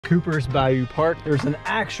Cooper's Bayou Park. There's an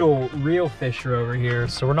actual real fisher over here,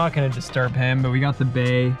 so we're not gonna disturb him, but we got the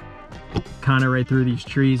bay kind of right through these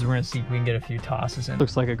trees. We're gonna see if we can get a few tosses in.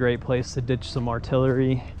 Looks like a great place to ditch some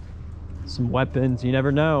artillery, some weapons, you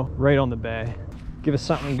never know. Right on the bay. Give us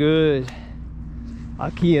something good.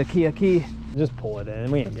 Aki. Just pull it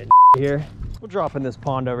in, we ain't getting here. We'll drop in this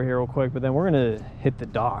pond over here real quick, but then we're gonna hit the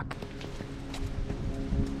dock.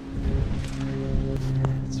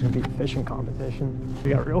 It's gonna be a fishing competition.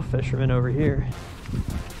 We got real fishermen over here.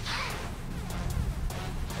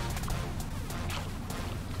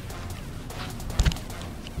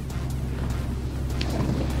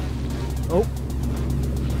 Oh,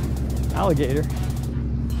 alligator.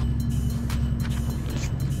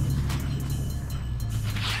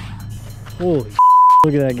 Holy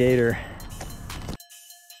look at that gator.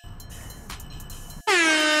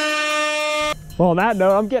 Well, on that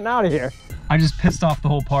note, I'm getting out of here. I just pissed off the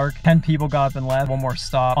whole park. 10 people got up and left. One more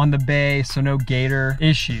stop on the bay, so no gator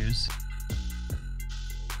issues.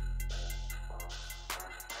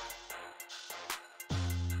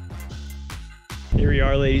 Here we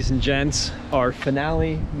are, ladies and gents. Our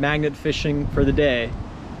finale magnet fishing for the day.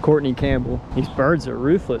 Courtney Campbell. These birds are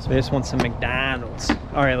ruthless. They just want some McDonald's.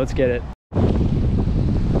 All right, let's get it.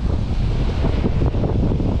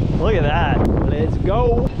 Look at that. Let's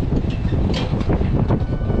go.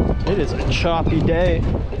 It is a choppy day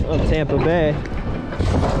on Tampa Bay.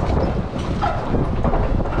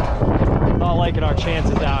 Not liking our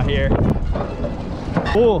chances out here.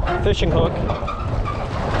 Ooh, fishing hook.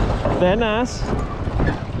 Very nice.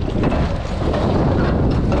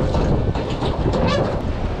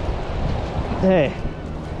 Hey,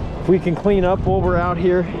 if we can clean up while we're out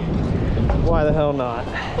here, why the hell not?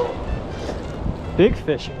 Big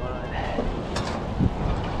fishing line.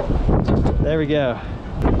 There we go.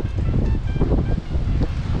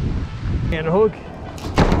 And hook.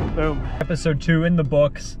 Boom. Episode 2 in the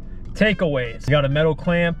books. Takeaways. We got a metal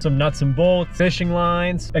clamp, some nuts and bolts, fishing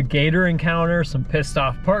lines, a gator encounter, some pissed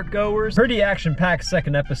off park goers. Pretty action-packed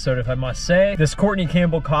second episode, if I must say. This Courtney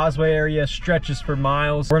Campbell Causeway area stretches for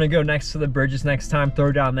miles. We're gonna go next to the bridges next time,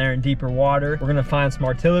 throw down there in deeper water. We're gonna find some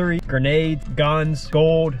artillery, grenades, guns,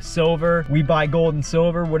 gold, silver. We buy gold and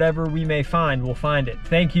silver, whatever we may find, we'll find it.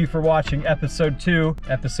 Thank you for watching episode 2,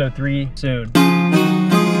 episode 3 soon.